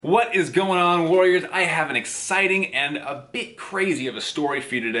What is going on, Warriors? I have an exciting and a bit crazy of a story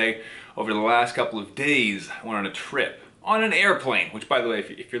for you today. Over the last couple of days, I went on a trip on an airplane, which, by the way,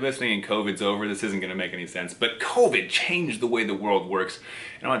 if you're listening and COVID's over, this isn't going to make any sense, but COVID changed the way the world works.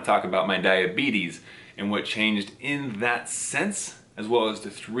 And I want to talk about my diabetes and what changed in that sense, as well as the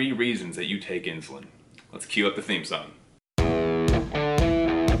 3 reasons that you take insulin. Let's cue up the theme song.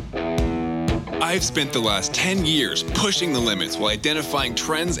 I've spent the last 10 years pushing the limits while identifying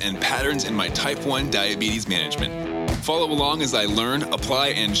trends and patterns in my type 1 diabetes management. Follow along as I learn, apply,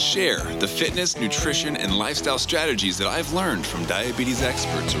 and share the fitness, nutrition, and lifestyle strategies that I've learned from diabetes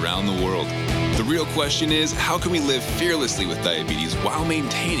experts around the world. The real question is, how can we live fearlessly with diabetes while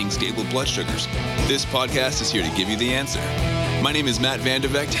maintaining stable blood sugars? This podcast is here to give you the answer. My name is Matt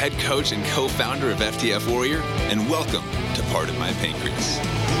Vandevecht, head coach and co-founder of FTF Warrior, and welcome to Pardon My Pancreas.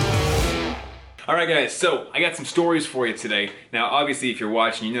 Alright guys, so I got some stories for you today. Now obviously if you're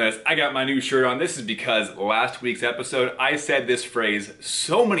watching you notice I got my new shirt on. This is because last week's episode I said this phrase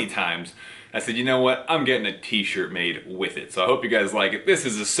so many times. I said, you know what, I'm getting a t-shirt made with it. So I hope you guys like it. This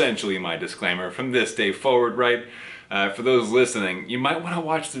is essentially my disclaimer from this day forward, right? For those listening, you might want to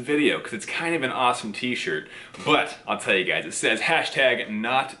watch the video because it's kind of an awesome t-shirt. But I'll tell you guys, it says hashtag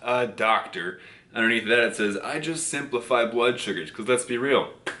not a doctor. Underneath that it says, I just simplify blood sugars, because let's be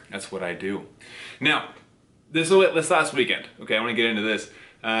real, that's what I do. Now, this last weekend, okay, I want to get into this.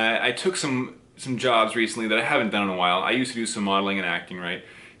 I took some jobs recently that I haven't done in a while. I used to do some modeling and acting, right?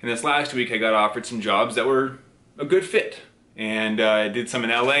 And this last week I got offered some jobs that were a good fit. And I did some in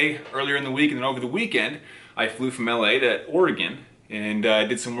LA earlier in the week, and then over the weekend, I flew from LA to Oregon and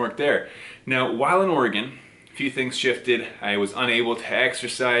did some work there. Now, while in Oregon, a few things shifted. I was unable to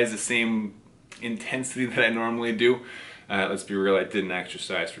exercise the same intensity that I normally do. Let's be real, I didn't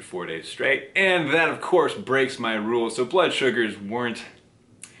exercise for 4 days straight, and that of course breaks my rules, so blood sugars weren't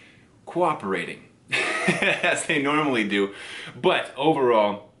cooperating as they normally do. But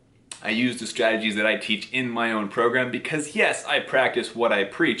overall, I used the strategies that I teach in my own program because yes, I practice what I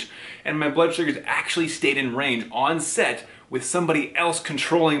preach, and my blood sugars actually stayed in range on set with somebody else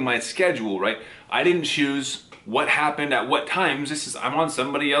controlling my schedule, right? I didn't choose what happened at what times. I'm on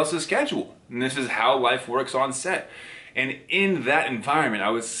somebody else's schedule, and this is how life works on set. And in that environment, I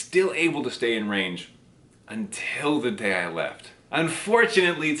was still able to stay in range until the day I left.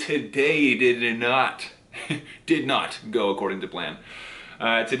 Unfortunately, today did not go according to plan.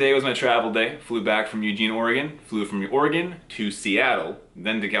 Today was my travel day. Flew back from Eugene, Oregon. Flew from Oregon to Seattle,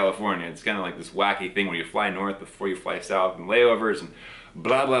 then to California. It's kind of like this wacky thing where you fly north before you fly south and layovers and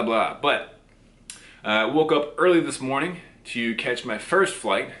blah, blah, blah. But woke up early this morning to catch my first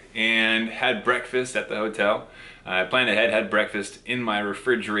flight and had breakfast at the hotel. I planned ahead, had breakfast in my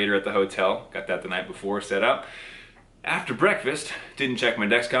refrigerator at the hotel. Got that the night before set up. After breakfast, didn't check my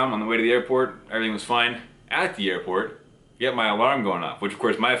Dexcom on the way to the airport. Everything was fine. At the airport, get my alarm going off, which of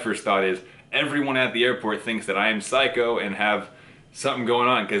course my first thought is everyone at the airport thinks that I am psycho and have something going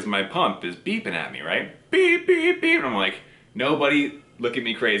on because my pump is beeping at me, right? Beep, beep, beep. And I'm like, nobody look at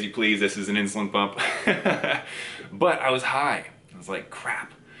me crazy, please. This is an insulin pump. But I was high. I was like,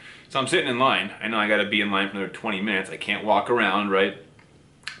 crap. So I'm sitting in line. I know I gotta be in line for another 20 minutes. I can't walk around, right?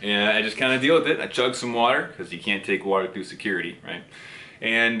 And I just kind of deal with it. I chug some water, because you can't take water through security, right?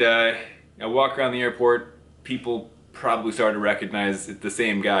 And I walk around the airport. People probably started to recognize that the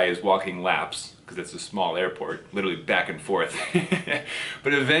same guy is walking laps, because it's a small airport, literally back and forth.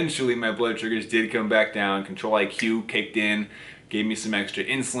 But eventually my blood sugars did come back down. Control IQ kicked in, gave me some extra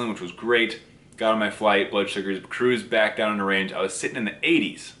insulin, which was great. Got on my flight, blood sugars cruised back down into range. I was sitting in the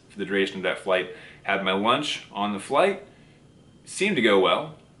 80s for the duration of that flight. Had my lunch on the flight. Seemed to go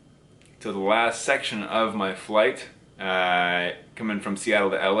well. Till the last section of my flight, coming from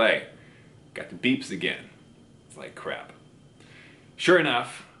Seattle to LA. Got the beeps again. It's like crap. Sure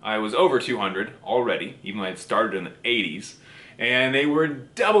enough, I was over 200 already, even though I had started in the 80s. And they were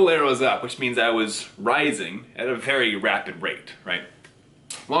double arrows up, which means I was rising at a very rapid rate, right?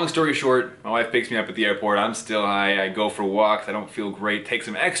 Long story short, my wife picks me up at the airport. I'm still high. I go for walks. I don't feel great. Take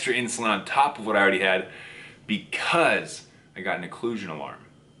some extra insulin on top of what I already had because I got an occlusion alarm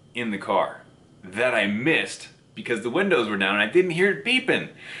in the car that I missed because the windows were down and I didn't hear it beeping.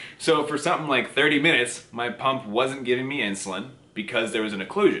 So for something like 30 minutes, my pump wasn't giving me insulin because there was an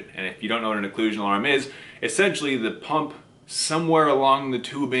occlusion. And if you don't know what an occlusion alarm is, essentially the pump somewhere along the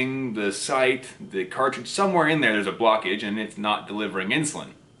tubing, the site, the cartridge, somewhere in there there's a blockage and it's not delivering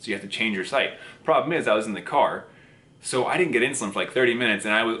insulin. So you have to change your site. Problem is I was in the car, so I didn't get insulin for like 30 minutes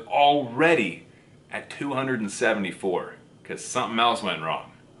and I was already at 274 because something else went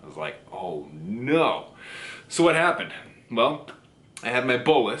wrong. I was like, oh no. So what happened? Well, I have my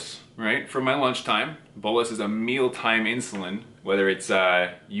bolus, right, for my lunchtime. Bolus is a mealtime insulin, whether it's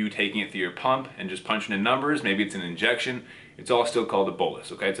you taking it through your pump and just punching in numbers, maybe it's an injection, it's all still called a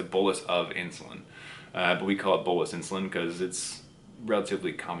bolus, okay? It's a bolus of insulin. But we call it bolus insulin because it's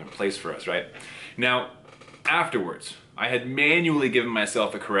relatively commonplace for us, right? Now, afterwards, I had manually given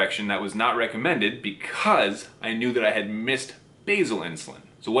myself a correction that was not recommended because I knew that I had missed basal insulin.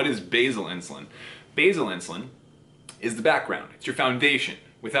 So what is basal insulin? Basal insulin is the background. It's your foundation.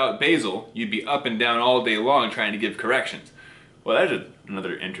 Without basal, you'd be up and down all day long trying to give corrections. Well, that's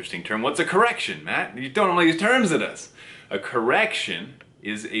another interesting term. What's a correction, Matt? You don't know these terms at us. A correction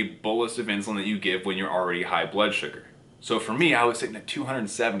is a bolus of insulin that you give when you're already high blood sugar. So for me, I was sitting at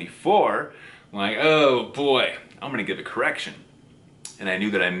 274. I'm like, oh boy, I'm gonna give a correction. And I knew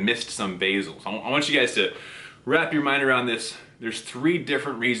that I missed some basal. So I want you guys to wrap your mind around this. There's 3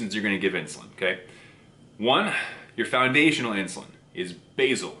 different reasons you're gonna give insulin, okay? 1, your foundational insulin is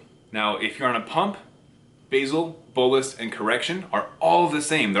basal. Now, if you're on a pump, basal, bolus, and correction are all the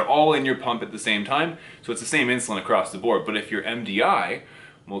same. They're all in your pump at the same time, so it's the same insulin across the board. But if you're MDI,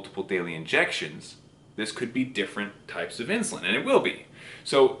 multiple daily injections, this could be different types of insulin, and it will be.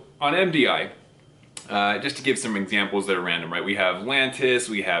 So on MDI, just to give some examples that are random, right? We have Lantus,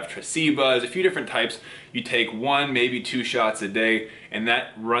 we have Tresiba, there's a few different types. You take 1, maybe 2 shots a day, and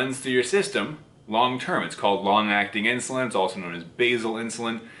that runs through your system long term. It's called long-acting insulin. It's also known as basal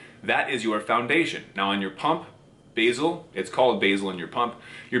insulin. That is your foundation. Now on your pump, basal, it's called basal in your pump.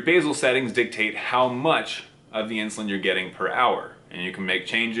 Your basal settings dictate how much of the insulin you're getting per hour. And you can make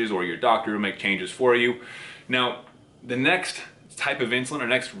changes, or your doctor will make changes for you. Now, the next type of insulin, or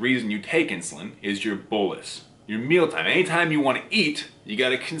next reason you take insulin, is your bolus, your mealtime. Anytime you want to eat, you got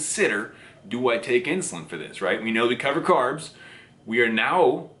to consider, do I take insulin for this, right? We know we cover carbs. We are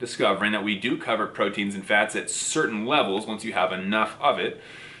now discovering that we do cover proteins and fats at certain levels once you have enough of it.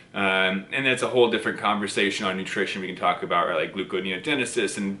 And that's a whole different conversation on nutrition we can talk about, right? Like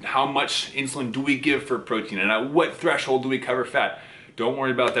gluconeogenesis and how much insulin do we give for protein and at what threshold do we cover fat. Don't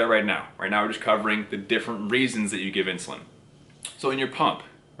worry about that right now. Right now we're just covering the different reasons that you give insulin. So in your pump,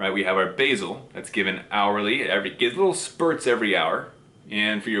 right, we have our basal that's given hourly. Gives little spurts every hour.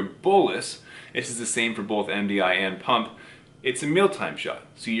 And for your bolus, this is the same for both MDI and pump. It's a mealtime shot.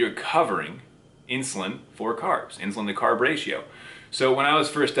 So you're covering insulin for carbs, insulin to carb ratio. So when I was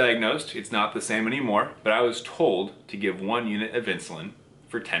first diagnosed, it's not the same anymore, but I was told to give 1 unit of insulin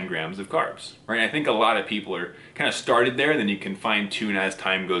for 10 grams of carbs, right? I think a lot of people are kind of started there, then you can fine tune as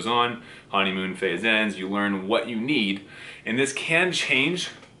time goes on, honeymoon phase ends, you learn what you need, and this can change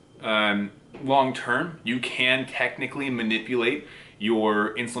long term. You can technically manipulate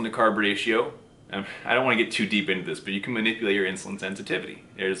your insulin to carb ratio. I don't want to get too deep into this, but you can manipulate your insulin sensitivity.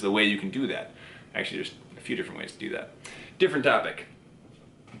 There's a way you can do that. Actually, there's a few different ways to do that. Different topic.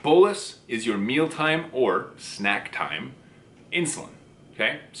 Bolus is your mealtime or snack time insulin,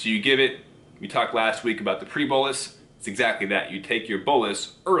 okay? So you give it, we talked last week about the pre-bolus. It's exactly that. You take your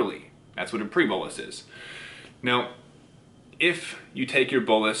bolus early. That's what a pre-bolus is. Now, if you take your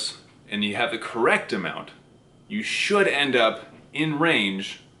bolus and you have the correct amount, you should end up in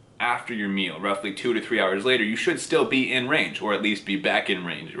range after your meal. Roughly 2 to 3 hours later, you should still be in range, or at least be back in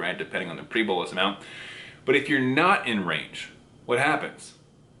range, right? Depending on the pre-bolus amount. But if you're not in range, what happens?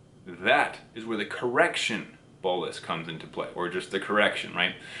 That is where the correction bolus comes into play, or just the correction,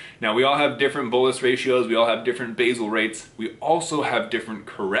 right? Now, we all have different bolus ratios, we all have different basal rates, we also have different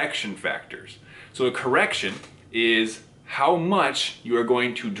correction factors. So a correction is how much you are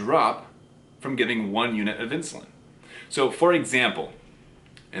going to drop from giving 1 unit of insulin. So for example,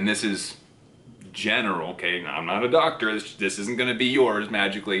 and this is general, okay, I'm not a doctor, this isn't going to be yours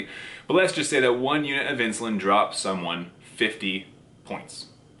magically, but let's just say that 1 unit of insulin drops someone 50 points.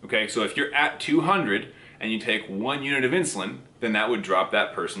 Okay, so if you're at 200 and you take 1 unit of insulin, then that would drop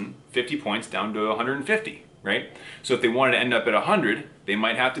that person 50 points down to 150, right? So if they wanted to end up at 100, they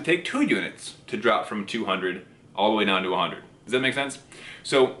might have to take 2 units to drop from 200 all the way down to 100. Does that make sense?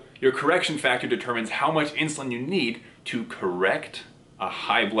 So your correction factor determines how much insulin you need to correct a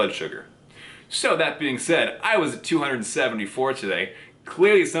high blood sugar. So that being said, I was at 274 today.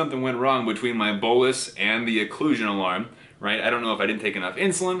 Clearly something went wrong between my bolus and the occlusion alarm, right? I don't know if I didn't take enough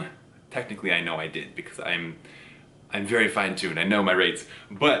insulin. Technically I know I did because I'm very fine-tuned. I know my rates.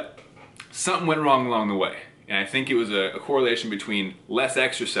 But something went wrong along the way. And I think it was a correlation between less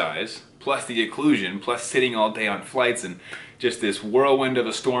exercise plus the occlusion plus sitting all day on flights, and just this whirlwind of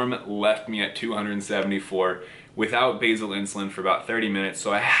a storm left me at 274 without basal insulin for about 30 minutes.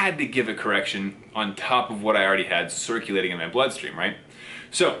 So I had to give a correction on top of what I already had circulating in my bloodstream, right?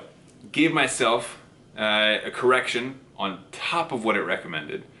 So gave myself a correction on top of what it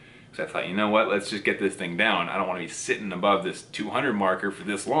recommended. So I thought, you know what, let's just get this thing down. I don't want to be sitting above this 200 marker for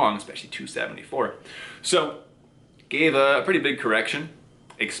this long, especially 274. So gave a pretty big correction,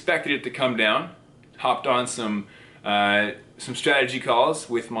 expected it to come down, hopped on some strategy calls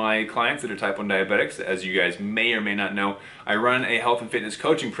with my clients that are type 1 diabetics. As you guys may or may not know, I run a health and fitness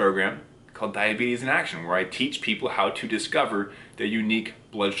coaching program called Diabetes in Action, where I teach people how to discover their unique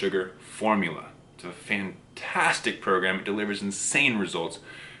blood sugar formula. It's a fantastic program. It delivers insane results.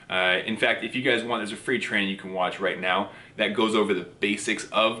 In fact, if you guys want, there's a free training you can watch right now that goes over the basics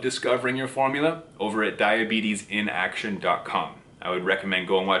of discovering your formula over at diabetesinaction.com. I would recommend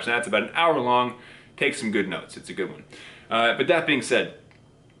go and watch that. It's about an hour long. Take some good notes. It's a good one. But that being said,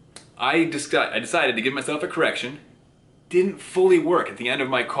 I decided to give myself a correction. Didn't fully work. At the end of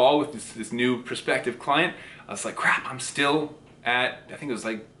my call with this new prospective client, I was like, crap, I'm still at, I think it was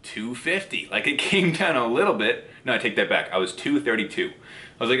like 250. Like, it came down a little bit. No, I take that back. I was 232.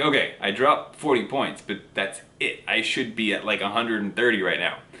 I was like, okay, I dropped 40 points, but that's it. I should be at like 130 right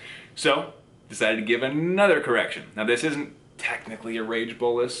now. So, decided to give another correction. Now, this isn't technically a rage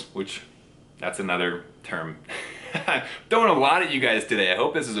bolus, which that's another term. Throwing a lot at you guys today. I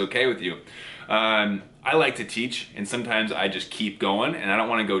hope this is okay with you. I like to teach, and sometimes I just keep going, and I don't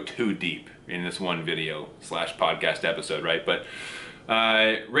want to go too deep in this one video / podcast episode, right? But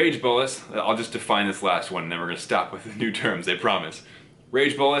rage bolus, I'll just define this last one, and then we're going to stop with the new terms, I promise.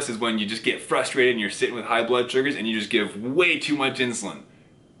 Rage bolus is when you just get frustrated and you're sitting with high blood sugars and you just give way too much insulin,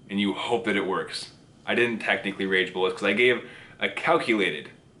 and you hope that it works. I didn't technically rage bolus because I gave a calculated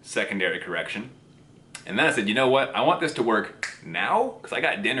secondary correction. And then I said, you know what? I want this to work now because I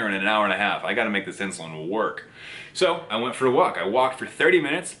got dinner in an hour and a half. I got to make this insulin work. So I went for a walk. I walked for 30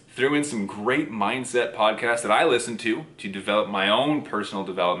 minutes, threw in some great mindset podcasts that I listen to develop my own personal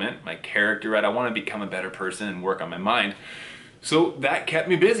development, my character, right? I want to become a better person and work on my mind. So that kept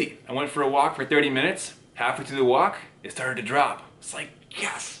me busy. I went for a walk for 30 minutes. Halfway through the walk, it started to drop. It's like,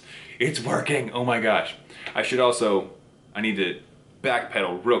 yes, it's working. Oh my gosh. I need to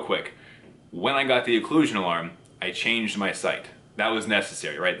backpedal real quick. When I got the occlusion alarm, I changed my site. That was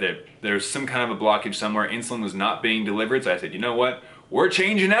necessary, right? There's some kind of a blockage somewhere. Insulin was not being delivered, so I said, you know what? We're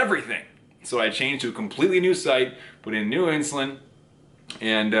changing everything. So I changed to a completely new site, put in new insulin,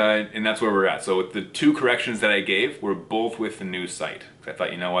 and that's where we're at. So with the two corrections that I gave, we're both with the new site. I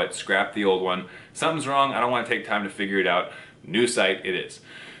thought, you know what? Scrap the old one. Something's wrong. I don't want to take time to figure it out. New site it is.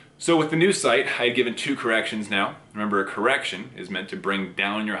 So with the new site, I had given two corrections now. Remember, a correction is meant to bring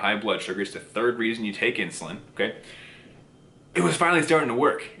down your high blood sugar. It's the third reason you take insulin, okay? It was finally starting to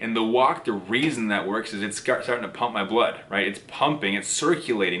work. And the walk, the reason that works is it's starting to pump my blood, right? It's pumping, it's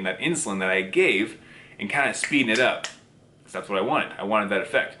circulating that insulin that I gave and kind of speeding it up. Because that's what I wanted. I wanted that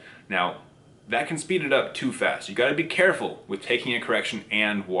effect. Now, that can speed it up too fast. You got to be careful with taking a correction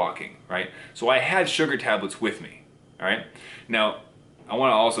and walking, right? So I had sugar tablets with me, all right? Now, I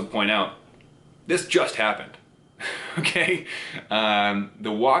want to also point out, this just happened, okay?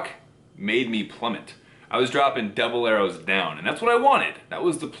 The walk made me plummet. I was dropping double arrows down, and that's what I wanted. That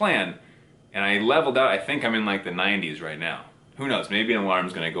was the plan. And I leveled out. I think I'm in like the 90s right now. Who knows? Maybe an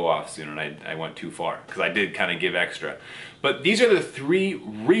alarm's going to go off soon, and I went too far, because I did kind of give extra. But these are the three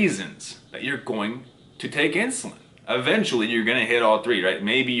reasons that you're going to take insulin. Eventually, you're going to hit all three, right?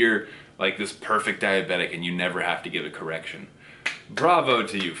 Maybe you're like this perfect diabetic, and you never have to give a correction. Bravo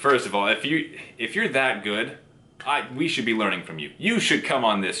to you. First of all, if you're that good, we should be learning from you. You should come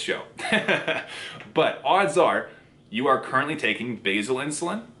on this show. But odds are you are currently taking basal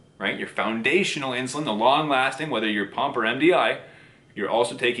insulin, right? Your foundational insulin, the long-lasting, whether you're pump or MDI. You're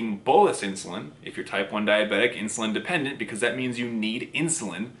also taking bolus insulin if you're type 1 diabetic, insulin dependent, because that means you need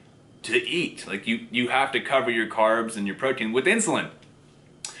insulin to eat. Like you have to cover your carbs and your protein with insulin.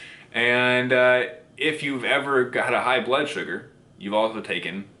 And if you've ever got a high blood sugar, you've also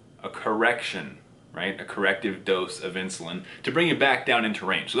taken a correction, right? A corrective dose of insulin to bring you back down into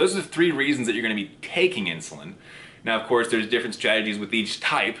range. So those are the three reasons that you're going to be taking insulin. Now, of course, there's different strategies with each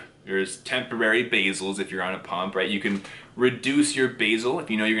type. There's temporary basals if you're on a pump, right? You can reduce your basal if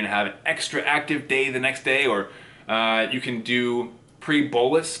you know you're going to have an extra active day the next day, or you can do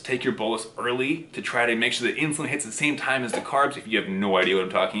pre-bolus, take your bolus early to try to make sure that insulin hits at the same time as the carbs. If you have no idea what I'm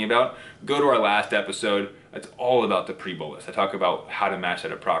talking about, go to our last episode. That's all about the pre-bolus. I talk about how to match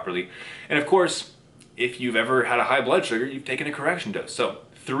that up properly. And of course, if you've ever had a high blood sugar, you've taken a correction dose. So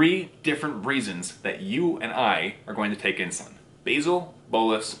 3 different reasons that you and I are going to take insulin: basal,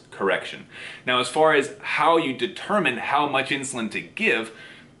 bolus, correction. Now, as far as how you determine how much insulin to give,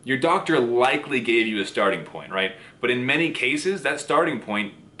 your doctor likely gave you a starting point, right? But in many cases, that starting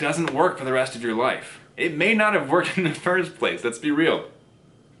point doesn't work for the rest of your life, It may not have worked in the first place, let's be real.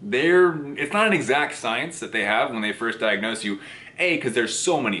 It's not an exact science that they have when they first diagnose you. A, because there's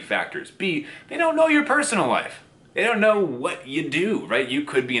so many factors. B, they don't know your personal life. They don't know what you do, right? You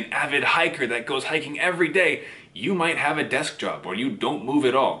could be an avid hiker that goes hiking every day. You might have a desk job or you don't move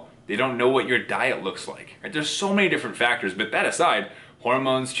at all. They don't know what your diet looks like. Right? There's so many different factors, but that aside,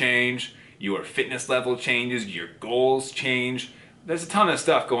 hormones change, your fitness level changes, your goals change. There's a ton of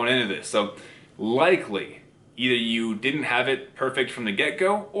stuff going into this. So likely, either you didn't have it perfect from the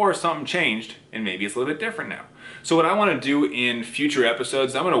get-go or something changed and maybe it's a little bit different now. So what I want to do in future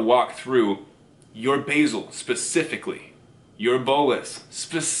episodes, I'm going to walk through your basal specifically, your bolus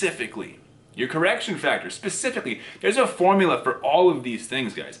specifically, your correction factor specifically. There's a formula for all of these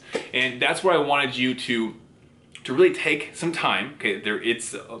things, guys. And that's where I wanted you to really take some time. Okay,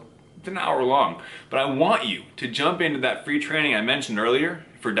 it's an hour long, but I want you to jump into that free training I mentioned earlier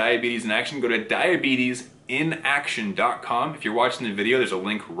for Diabetes in Action. Go to diabetesinaction.com. If you're watching the video, there's a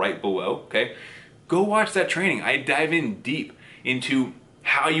link right below, okay? Go watch that training. I dive in deep into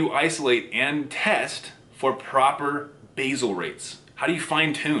how you isolate and test for proper basal rates. How do you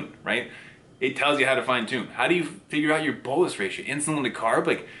fine tune, right? It tells you how to fine tune. How do you figure out your bolus ratio, insulin to carb?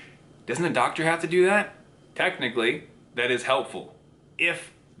 Like, doesn't a doctor have to do that? Technically, that is helpful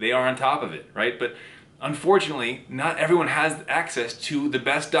if they are on top of it, right? But unfortunately, not everyone has access to the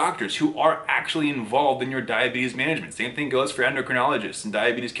best doctors who are actually involved in your diabetes management. Same thing goes for endocrinologists and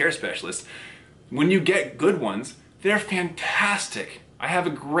diabetes care specialists. When you get good ones, they're fantastic. I have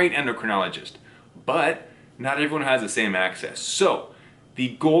a great endocrinologist, but not everyone has the same access. So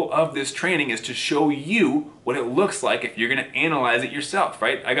the goal of this training is to show you what it looks like if you're gonna analyze it yourself,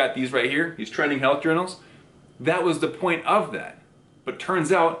 right? I got these right here, these trending health journals. That was the point of that. But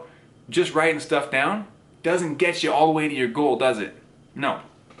turns out, just writing stuff down doesn't get you all the way to your goal, does it? No.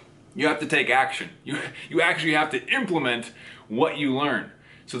 You have to take action. You actually have to implement what you learn.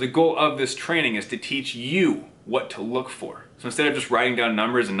 So the goal of this training is to teach you what to look for. So instead of just writing down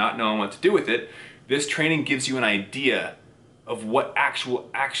numbers and not knowing what to do with it, this training gives you an idea of what actual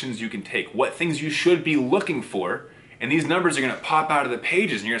actions you can take, what things you should be looking for, and these numbers are gonna pop out of the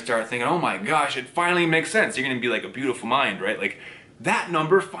pages and you're gonna start thinking, oh my gosh, it finally makes sense. You're gonna be like a beautiful mind, right? Like, that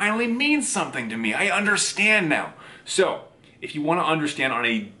number finally means something to me. I understand now. So, if you want to understand on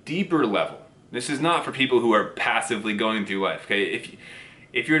a deeper level, this is not for people who are passively going through life, okay?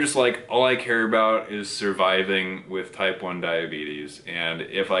 If you're just like, all I care about is surviving with type 1 diabetes, and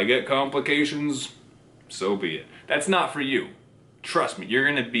if I get complications, so be it. That's not for you. Trust me,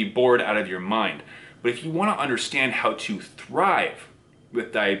 you're going to be bored out of your mind. But if you want to understand how to thrive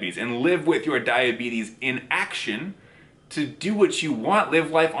with diabetes and live with your diabetes in action, to do what you want,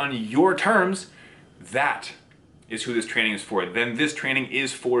 live life on your terms, that is who this training is for. Then this training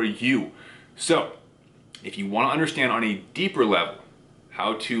is for you. So, if you want to understand on a deeper level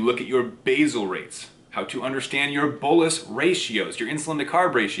how to look at your basal rates, how to understand your bolus ratios, your insulin to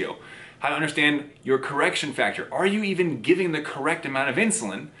carb ratio, how to understand your correction factor, are you even giving the correct amount of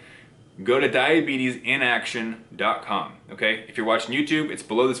insulin? Go to diabetesinaction.com, okay? If you're watching YouTube, it's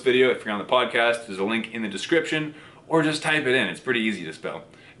below this video. If you're on the podcast, there's a link in the description. Or just type it in, it's pretty easy to spell.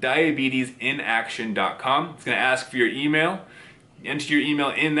 diabetesinaction.com. It's gonna ask for your email. Enter your email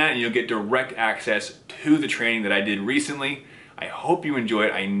in that and you'll get direct access to the training that I did recently. I hope you enjoy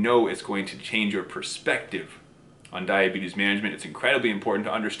it. I know it's going to change your perspective on diabetes management. It's incredibly important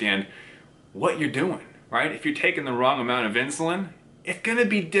to understand what you're doing, right? If you're taking the wrong amount of insulin, it's gonna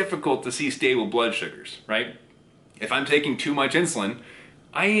be difficult to see stable blood sugars, right? If I'm taking too much insulin,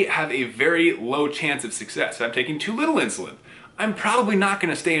 I have a very low chance of success. If I'm taking too little insulin, I'm probably not going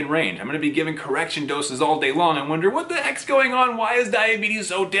to stay in range. I'm going to be giving correction doses all day long and wonder, what the heck's going on? Why is diabetes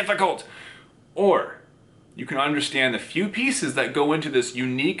so difficult? Or you can understand the few pieces that go into this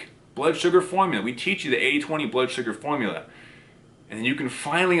unique blood sugar formula. We teach you the 80-20 blood sugar formula. And then you can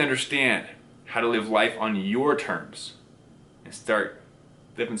finally understand how to live life on your terms and start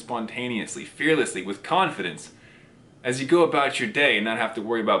living spontaneously, fearlessly, with confidence, as you go about your day and not have to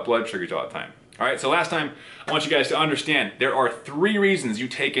worry about blood sugars all the time. All right, so last time, I want you guys to understand there are 3 reasons you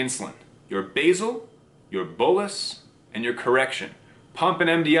take insulin: your basal, your bolus, and your correction. Pump and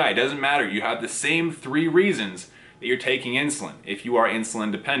MDI, doesn't matter. You have the same 3 reasons that you're taking insulin if you are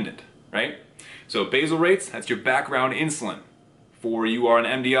insulin dependent, right? So basal rates, that's your background insulin. For you are on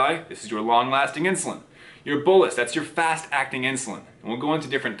MDI, this is your long-lasting insulin. Your bolus, that's your fast-acting insulin. And we'll go into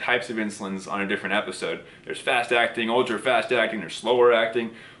different types of insulins on a different episode. There's fast-acting, ultra-fast-acting, there's slower-acting,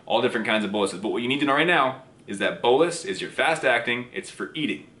 all different kinds of boluses. But what you need to know right now is that bolus is your fast-acting, it's for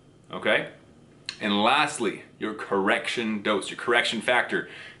eating, okay? And lastly, your correction dose, your correction factor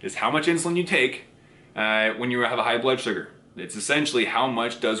is how much insulin you take when you have a high blood sugar. It's essentially how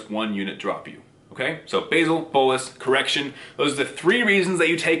much does 1 unit drop you. Okay, so basal, bolus, correction, those are the 3 reasons that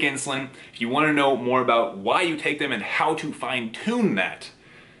you take insulin. If you want to know more about why you take them and how to fine tune that,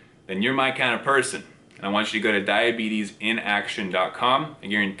 then you're my kind of person. And I want you to go to diabetesinaction.com. I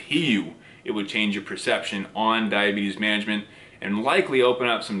guarantee you it would change your perception on diabetes management and likely open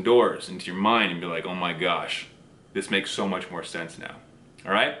up some doors into your mind and be like, oh my gosh, this makes so much more sense now.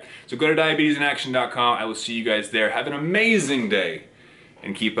 All right, so go to diabetesinaction.com. I will see you guys there. Have an amazing day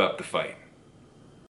and keep up the fight.